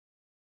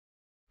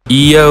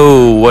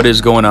Yo, what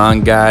is going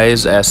on,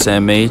 guys?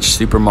 SMH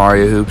Super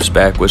Mario Hoops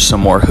back with some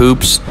more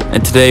hoops,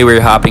 and today we're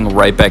hopping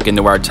right back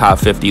into our top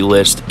 50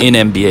 list in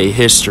NBA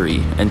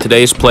history. And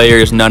today's player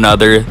is none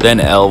other than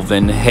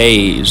Elvin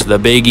Hayes, the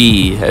Big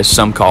E, as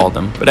some called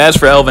him. But as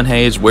for Elvin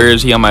Hayes, where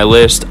is he on my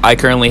list? I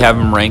currently have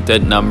him ranked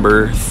at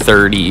number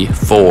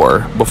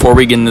 34. Before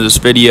we get into this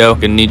video, I'm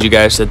gonna need you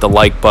guys to hit the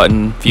like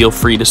button. Feel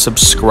free to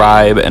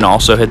subscribe and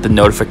also hit the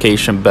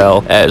notification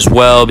bell as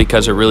well,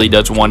 because it really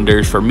does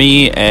wonders for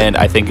me, and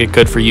I think it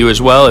could for you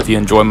as well if you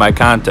enjoy my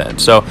content.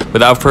 So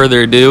without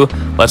further ado,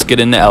 let's get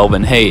into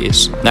Elvin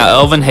Hayes. Now,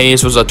 Elvin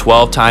Hayes was a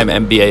 12-time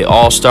NBA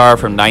All-Star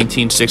from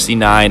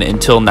 1969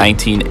 until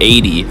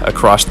 1980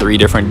 across 3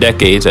 different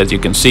decades, as you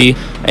can see,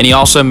 and he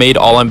also made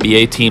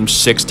All-NBA teams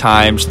 6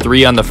 times,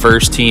 3 on the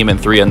first team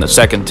and 3 on the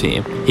second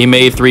team. He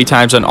made 3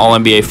 times on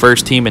All-NBA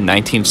first team in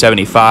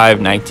 1975,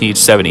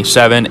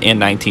 1977, and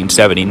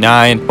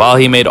 1979, while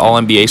he made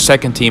All-NBA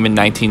second team in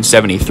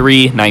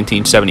 1973,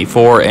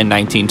 1974, and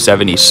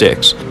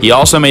 1976. He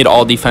also made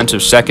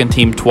All-Defensive second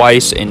team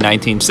twice in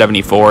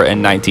 1974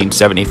 and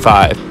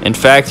 1975. In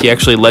fact, he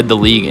actually led the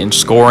league in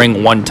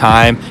scoring 1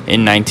 time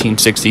in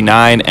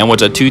 1969 and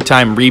was a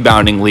 2-time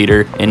rebounding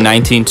leader in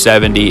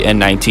 1970 and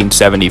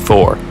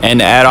 1974.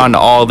 And to add on to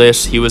all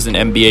this, he was an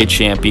NBA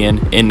champion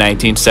in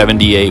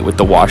 1978 with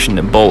the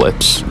Washington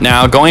Bullets.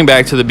 Now, going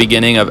back to the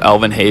beginning of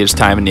Elvin Hayes'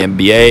 time in the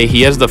NBA,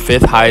 he has the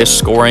 5th highest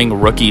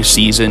scoring rookie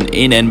season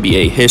in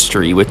NBA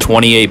history with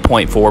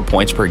 28.4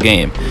 points per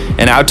game.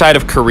 And outside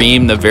of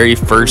Kareem, the very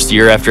first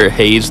year after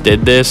Hayes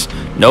did this,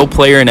 no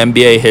player in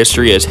NBA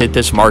history has hit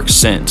this mark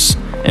since.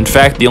 In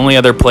fact, the only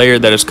other player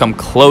that has come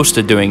close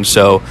to doing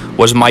so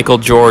was Michael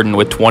Jordan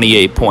with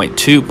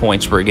 28.2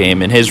 points per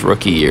game in his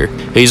rookie year.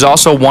 He's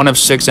also one of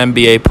 6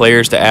 NBA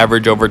players to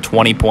average over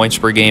 20 points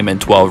per game and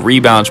 12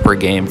 rebounds per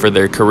game for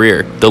their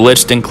career. The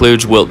list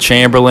includes Wilt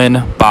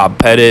Chamberlain, Bob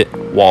Pettit,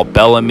 Walt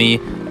Bellamy,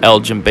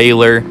 Elgin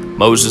Baylor,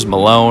 Moses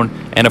Malone,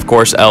 and of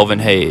course Elvin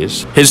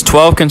Hayes. His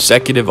 12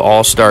 consecutive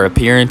All-Star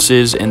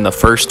appearances in the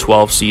first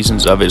 12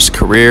 seasons of his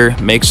career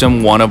makes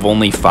him one of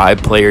only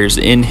 5 players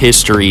in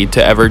history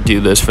to ever do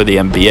this for the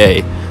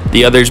NBA.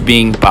 The others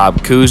being Bob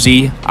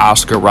Cousy,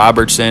 Oscar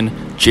Robertson,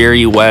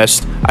 Jerry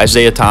West,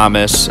 Isaiah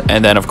Thomas,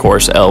 and then of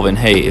course Elvin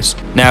Hayes.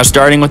 Now,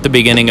 starting with the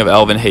beginning of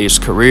Elvin Hayes'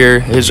 career,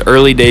 his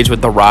early days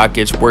with the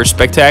Rockets were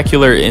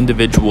spectacular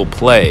individual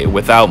play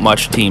without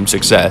much team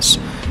success.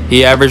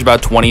 He averaged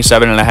about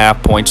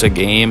 27.5 points a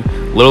game,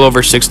 a little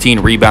over 16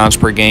 rebounds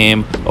per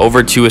game,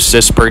 over 2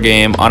 assists per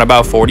game, on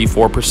about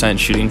 44%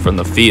 shooting from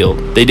the field.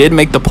 They did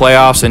make the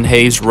playoffs in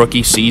Hayes'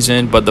 rookie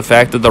season, but the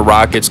fact that the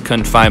Rockets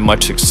couldn't find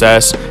much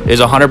success is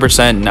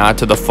 100% not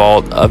to the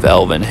fault of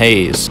Elvin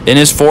Hayes. In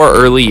his 4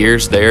 early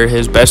years there,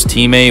 his best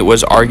teammate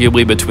was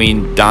arguably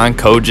between Don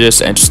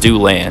Kogis and Stu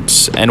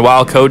Lance. And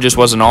while Kogis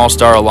was an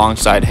all-star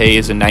alongside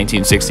Hayes in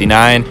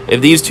 1969, if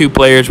these 2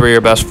 players were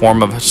your best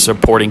form of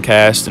supporting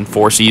cast in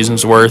 4 seasons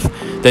worth,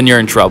 then you're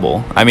in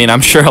trouble. I mean,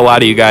 I'm sure a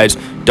lot of you guys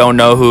don't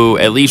know who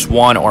at least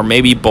one or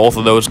maybe both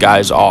of those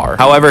guys are.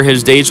 However,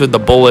 his days with the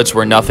Bullets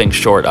were nothing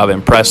short of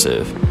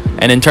impressive.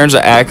 And in terms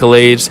of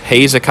accolades,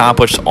 Hayes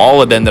accomplished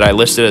all of them that I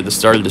listed at the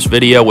start of this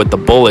video with the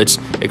Bullets,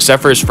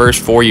 except for his first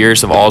 4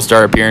 years of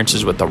All-Star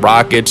appearances with the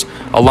Rockets,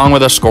 along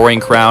with a scoring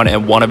crown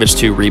and one of his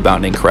 2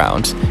 rebounding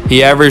crowns.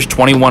 He averaged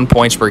 21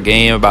 points per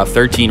game, about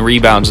 13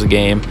 rebounds a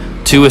game,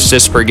 2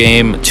 assists per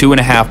game,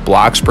 2.5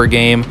 blocks per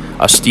game,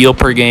 a steal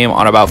per game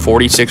on about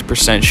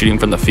 46% shooting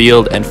from the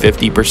field and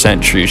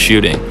 50% true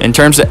shooting. In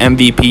terms of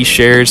MVP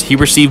shares, he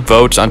received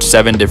votes on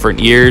 7 different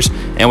years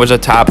and was a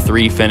top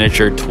 3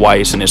 finisher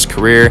twice in his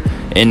career,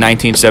 in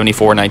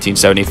 1974,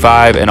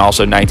 1975, and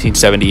also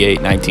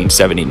 1978,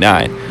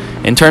 1979.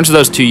 In terms of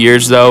those 2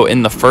 years, though,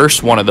 in the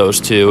first one of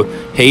those 2,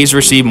 Hayes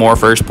received more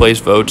first-place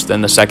votes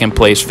than the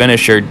second-place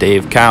finisher,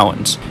 Dave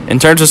Cowens. In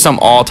terms of some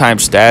all-time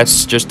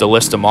stats, just to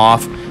list them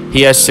off,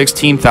 he has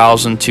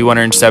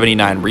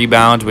 16,279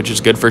 rebounds, which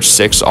is good for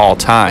 6th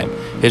all-time.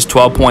 His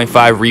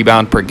 12.5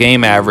 rebound per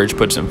game average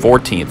puts him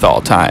 14th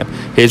all-time.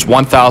 His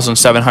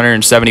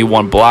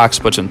 1,771 blocks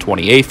puts him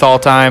 28th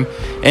all-time,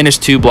 and his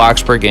 2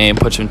 blocks per game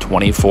puts him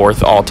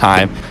 24th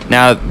all-time.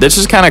 Now, this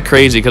is kind of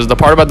crazy because the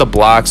part about the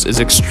blocks is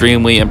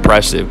extremely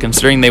impressive,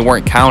 considering they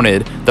weren't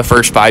counted the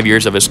first 5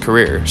 years of his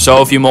career.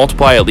 So if you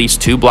multiply at least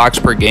 2 blocks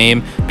per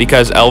game,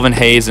 because Elvin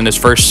Hayes in his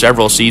first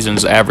several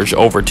seasons averaged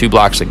over 2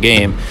 blocks a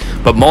game,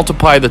 but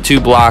multiply the 2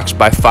 blocks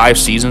by 5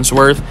 seasons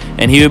worth,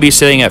 and he would be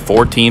sitting at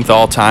 14th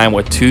all-time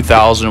with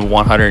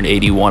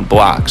 2,181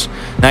 blocks.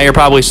 Now, you're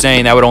probably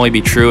saying that would only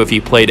be true if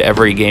he played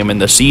every game in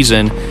the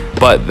season,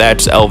 but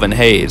that's Elvin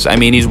Hayes. I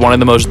mean, he's one of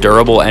the most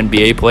durable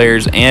NBA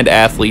players and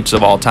athletes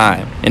of all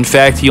time. In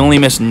fact, he only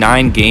missed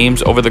 9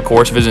 games over the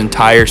course of his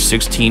entire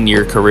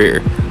 16-year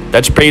career.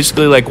 That's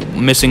basically like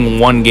missing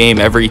 1 game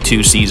every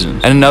 2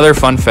 seasons. And another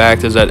fun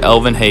fact is that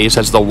Elvin Hayes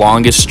has the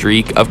longest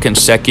streak of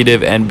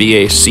consecutive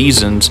NBA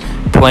seasons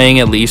playing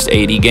at least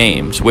 80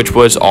 games, which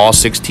was all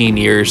 16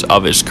 years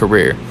of his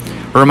career.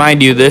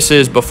 Remind you, this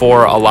is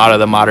before a lot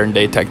of the modern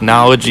day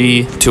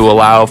technology to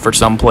allow for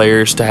some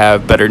players to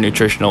have better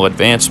nutritional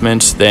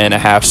advancements than a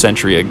half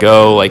century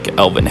ago, like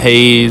Elvin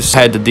Hayes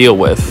had to deal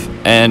with.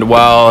 And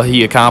while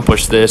he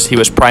accomplished this, he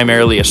was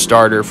primarily a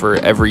starter for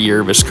every year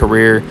of his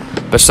career,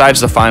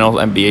 besides the final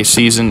NBA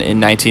season in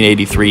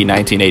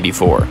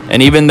 1983-1984.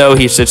 And even though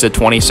he sits at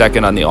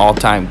 22nd on the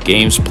all-time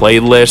games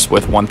played list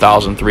with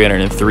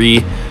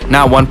 1,303,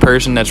 not one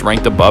person that's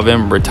ranked above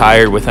him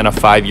retired within a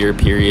 5-year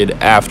period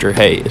after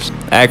Hayes.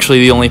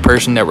 Actually, the only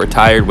person that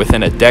retired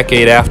within a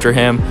decade after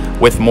him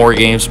with more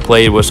games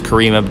played was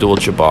Kareem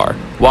Abdul-Jabbar.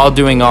 While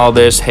doing all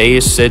this,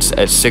 Hayes sits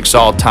at 6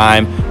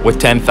 all-time with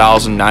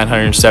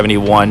 10,971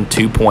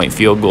 two-point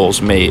field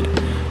goals made.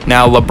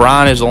 Now,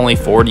 LeBron is only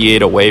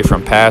 48 away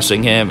from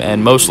passing him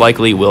and most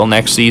likely will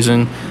next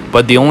season,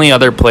 but the only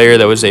other player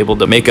that was able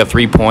to make a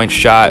three-point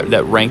shot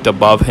that ranked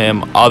above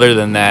him other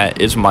than that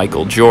is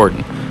Michael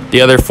Jordan.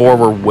 The other four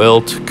were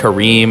Wilt,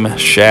 Kareem,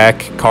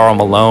 Shaq, Karl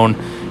Malone,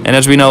 and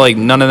as we know,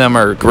 none of them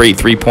are great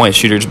three-point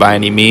shooters by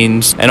any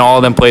means, and all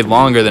of them played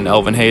longer than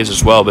Elvin Hayes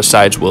as well,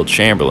 besides Wilt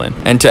Chamberlain.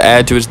 And to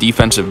add to his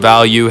defensive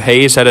value,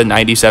 Hayes had a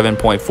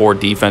 97.4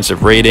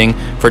 defensive rating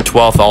for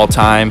 12th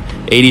all-time,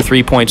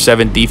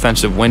 83.7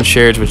 defensive win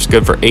shares, which is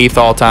good for 8th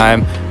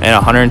all-time,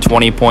 and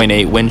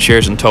 120.8 win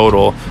shares in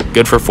total,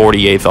 good for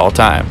 48th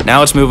all-time.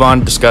 Now let's move on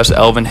to discuss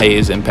Elvin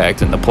Hayes'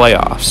 impact in the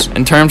playoffs.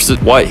 In terms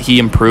of what he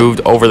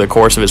improved over the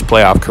course of his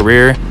playoff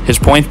career, his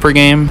points per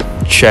game,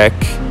 check.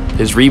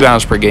 His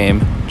rebounds per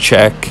game,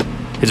 check.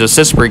 His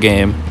assists per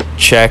game,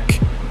 check.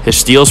 His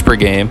steals per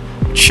game,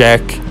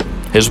 check.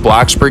 His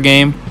blocks per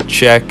game,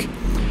 check.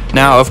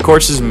 Now, of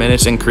course, his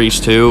minutes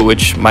increased too,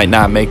 which might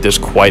not make this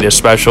quite as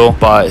special,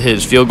 but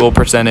his field goal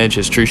percentage,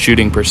 his true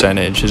shooting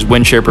percentage, his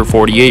win share per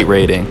 48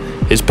 rating,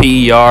 his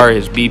PER,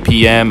 his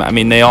BPM, I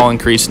mean, they all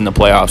increased in the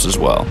playoffs as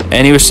well.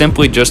 And he was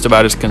simply just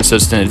about as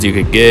consistent as you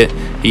could get.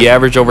 He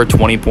averaged over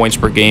 20 points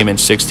per game in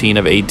 16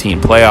 of 18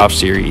 playoff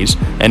series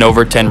and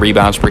over 10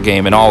 rebounds per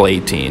game in all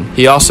 18.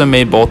 He also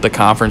made both the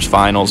conference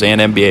finals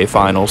and NBA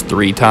finals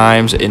 3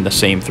 times in the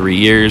same 3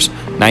 years,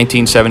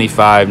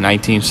 1975,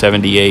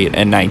 1978,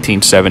 and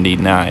 1979.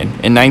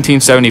 In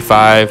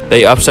 1975,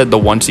 they upset the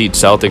 1-seed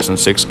Celtics in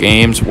 6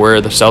 games,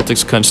 where the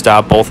Celtics couldn't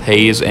stop both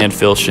Hayes and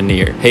Phil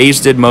Chenier. Hayes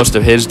did most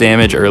of his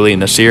damage early in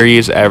the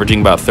series,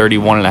 averaging about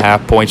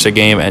 31.5 points a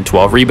game and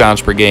 12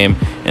 rebounds per game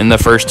in the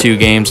first 2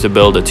 games to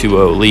build a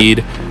 2-0 lead,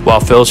 while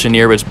Phil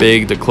Chenier was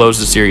big to close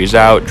the series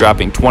out,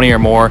 dropping 20 or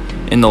more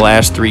in the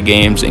last 3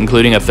 games,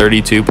 including a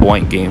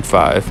 32-point Game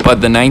 5. But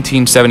the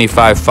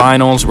 1975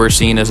 finals were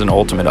seen as an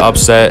ultimate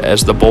upset,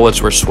 as the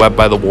Bullets were swept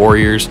by the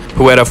Warriors,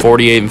 who had a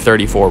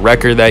 48-34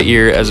 record that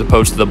year, as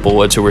opposed to the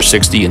Bullets, who were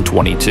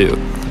 60-22.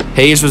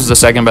 Hayes was the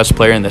second best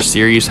player in the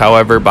series,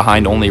 however,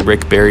 behind only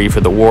Rick Barry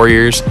for the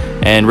Warriors,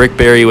 and Rick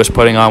Barry was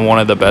putting on one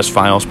of the best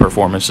finals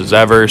performances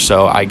ever,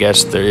 so I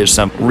guess there is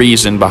some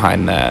reason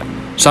behind that.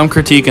 Some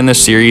critique in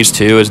this series,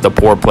 too, is the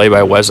poor play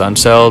by Wes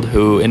Unseld,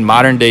 who in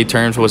modern-day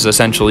terms was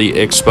essentially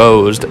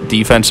exposed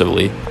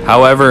defensively.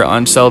 However,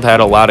 Unseld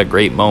had a lot of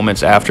great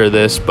moments after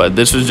this, but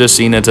this was just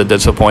seen as a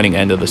disappointing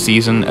end of the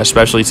season,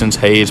 especially since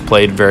Hayes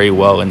played very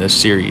well in this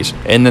series.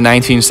 In the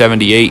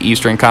 1978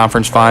 Eastern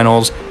Conference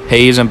Finals,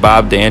 Hayes and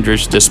Bob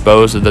Dandridge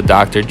disposed of the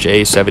Dr.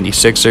 J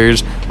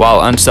 76ers,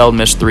 while Unseld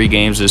missed 3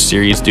 games this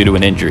series due to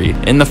an injury.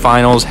 In the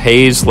finals,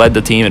 Hayes led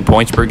the team in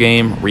points per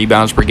game,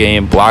 rebounds per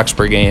game, blocks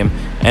per game,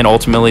 and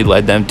ultimately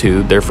led them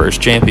to their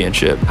first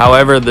championship.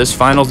 However, this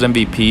finals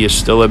MVP is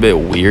still a bit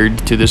weird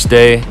to this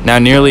day. Now,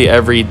 nearly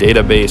every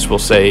database will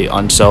say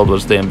Unseld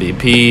was the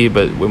MVP,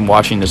 but when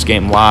watching this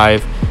game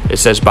live, it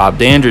says Bob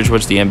Dandridge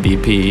was the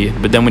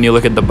MVP, but then when you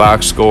look at the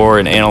box score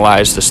and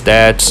analyze the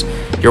stats,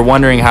 you're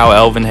wondering how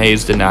Elvin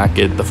Hayes did not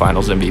get the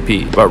finals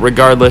MVP. But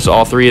regardless,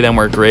 all 3 of them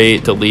were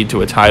great to lead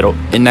to a title.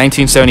 In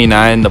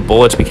 1979, the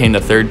Bullets became the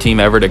 3rd team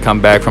ever to come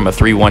back from a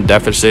 3-1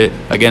 deficit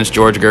against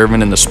George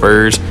Gervin and the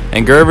Spurs,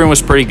 and Gervin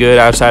was pretty good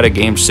outside of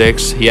Game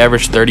 6. He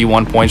averaged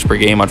 31 points per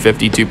game on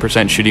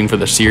 52% shooting for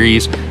the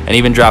series, and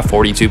even dropped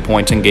 42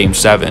 points in Game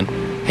 7.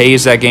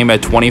 Hayes that game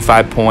had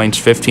 25 points,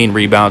 15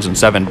 rebounds, and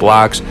 7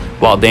 blocks,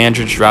 while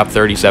Dandridge dropped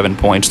 37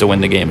 points to win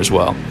the game as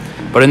well.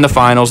 But in the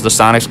finals, the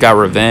Sonics got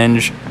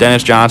revenge.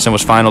 Dennis Johnson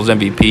was finals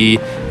MVP,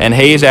 and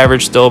Hayes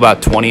averaged still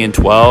about 20 and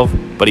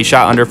 12, but he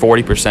shot under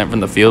 40% from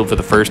the field for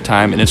the first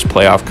time in his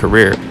playoff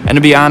career. And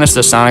to be honest,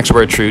 the Sonics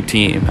were a true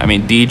team. I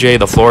mean, DJ,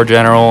 the floor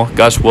general,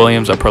 Gus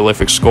Williams, a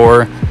prolific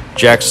scorer,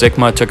 Jack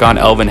Sikma took on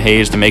Elvin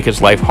Hayes to make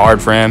his life hard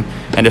for him,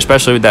 and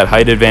especially with that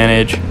height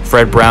advantage,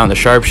 Fred Brown, the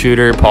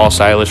sharpshooter, Paul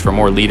Silas for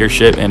more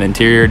leadership and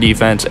interior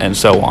defense, and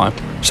so on.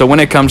 So when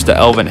it comes to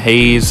Elvin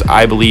Hayes,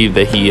 I believe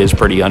that he is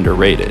pretty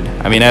underrated.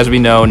 I mean, as we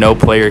know, no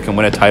player can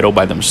win a title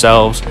by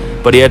themselves,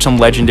 but he had some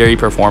legendary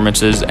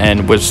performances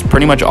and was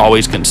pretty much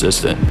always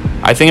consistent.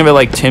 I think of it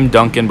like Tim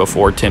Duncan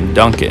before Tim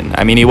Duncan.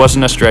 I mean, he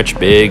wasn't a stretch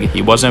big,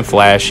 he wasn't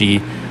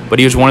flashy, but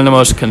he was one of the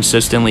most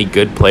consistently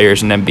good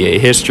players in NBA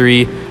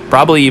history,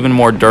 probably even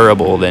more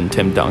durable than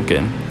Tim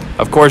Duncan.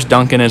 Of course,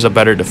 Duncan is a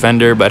better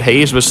defender, but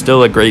Hayes was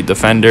still a great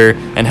defender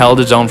and held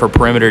his own for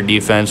perimeter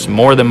defense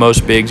more than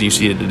most bigs you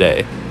see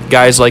today.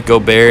 Guys like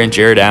Gobert and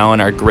Jared Allen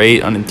are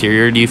great on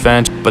interior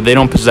defense, but they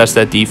don't possess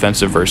that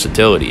defensive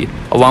versatility.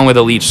 Along with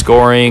elite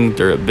scoring,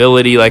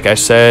 durability, like I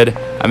said,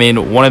 I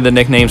mean, one of the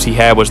nicknames he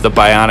had was the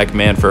Bionic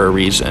Man for a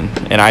reason,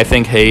 and I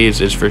think Hayes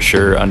is for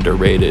sure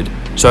underrated.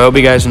 So I hope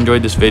you guys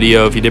enjoyed this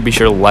video. If you did, be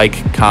sure to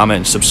like,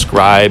 comment,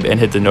 subscribe, and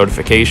hit the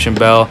notification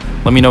bell.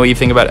 Let me know what you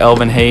think about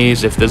Elvin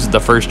Hayes. If this is the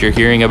first you're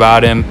hearing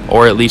about him,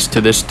 or at least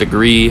to this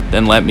degree,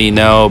 then let me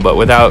know. But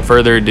without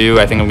further ado,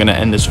 I think I'm going to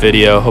end this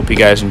video. Hope you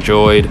guys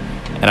enjoyed,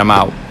 and I'm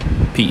out.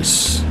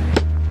 Peace.